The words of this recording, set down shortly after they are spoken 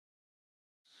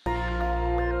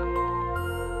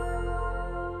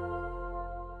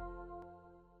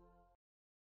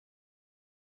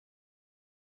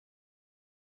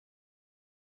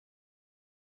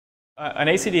An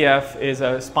ACDF is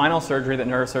a spinal surgery that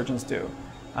neurosurgeons do.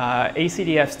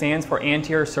 ACDF stands for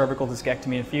Anterior Cervical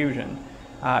Discectomy and Fusion.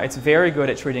 It's very good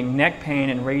at treating neck pain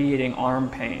and radiating arm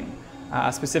pain,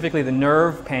 specifically the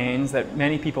nerve pains that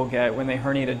many people get when they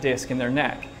herniate a disc in their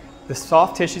neck. The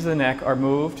soft tissues of the neck are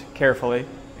moved carefully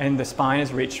and the spine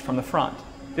is reached from the front.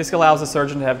 This allows the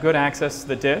surgeon to have good access to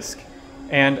the disc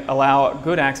and allow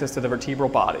good access to the vertebral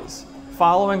bodies.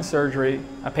 Following surgery,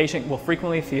 a patient will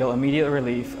frequently feel immediate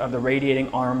relief of the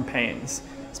radiating arm pains,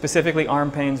 specifically arm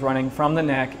pains running from the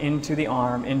neck into the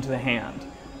arm, into the hand.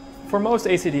 For most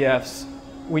ACDFs,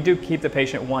 we do keep the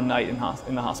patient one night in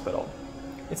the hospital.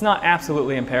 It's not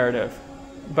absolutely imperative,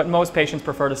 but most patients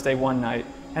prefer to stay one night,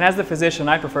 and as the physician,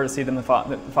 I prefer to see them the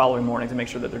following morning to make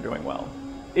sure that they're doing well.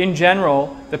 In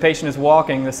general, the patient is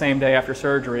walking the same day after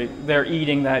surgery, they're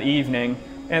eating that evening,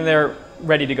 and they're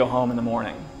ready to go home in the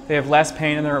morning. They have less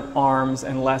pain in their arms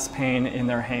and less pain in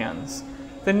their hands.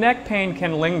 The neck pain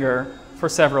can linger for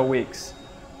several weeks,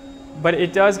 but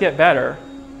it does get better,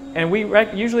 and we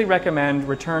usually recommend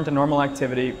return to normal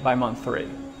activity by month 3.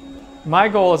 My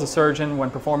goal as a surgeon when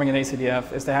performing an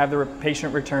ACDF is to have the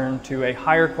patient return to a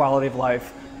higher quality of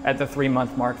life at the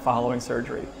 3-month mark following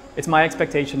surgery. It's my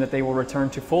expectation that they will return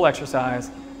to full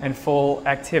exercise and full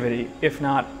activity, if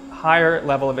not higher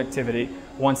level of activity,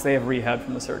 once they have rehabbed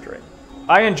from the surgery.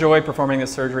 I enjoy performing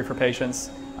this surgery for patients.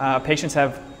 Patients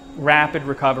have rapid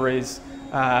recoveries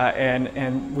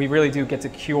and we really do get to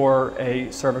cure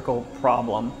a cervical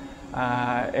problem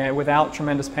and without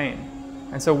tremendous pain.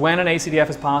 And so when an ACDF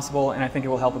is possible, and I think it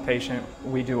will help a patient,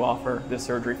 we do offer this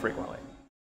surgery frequently.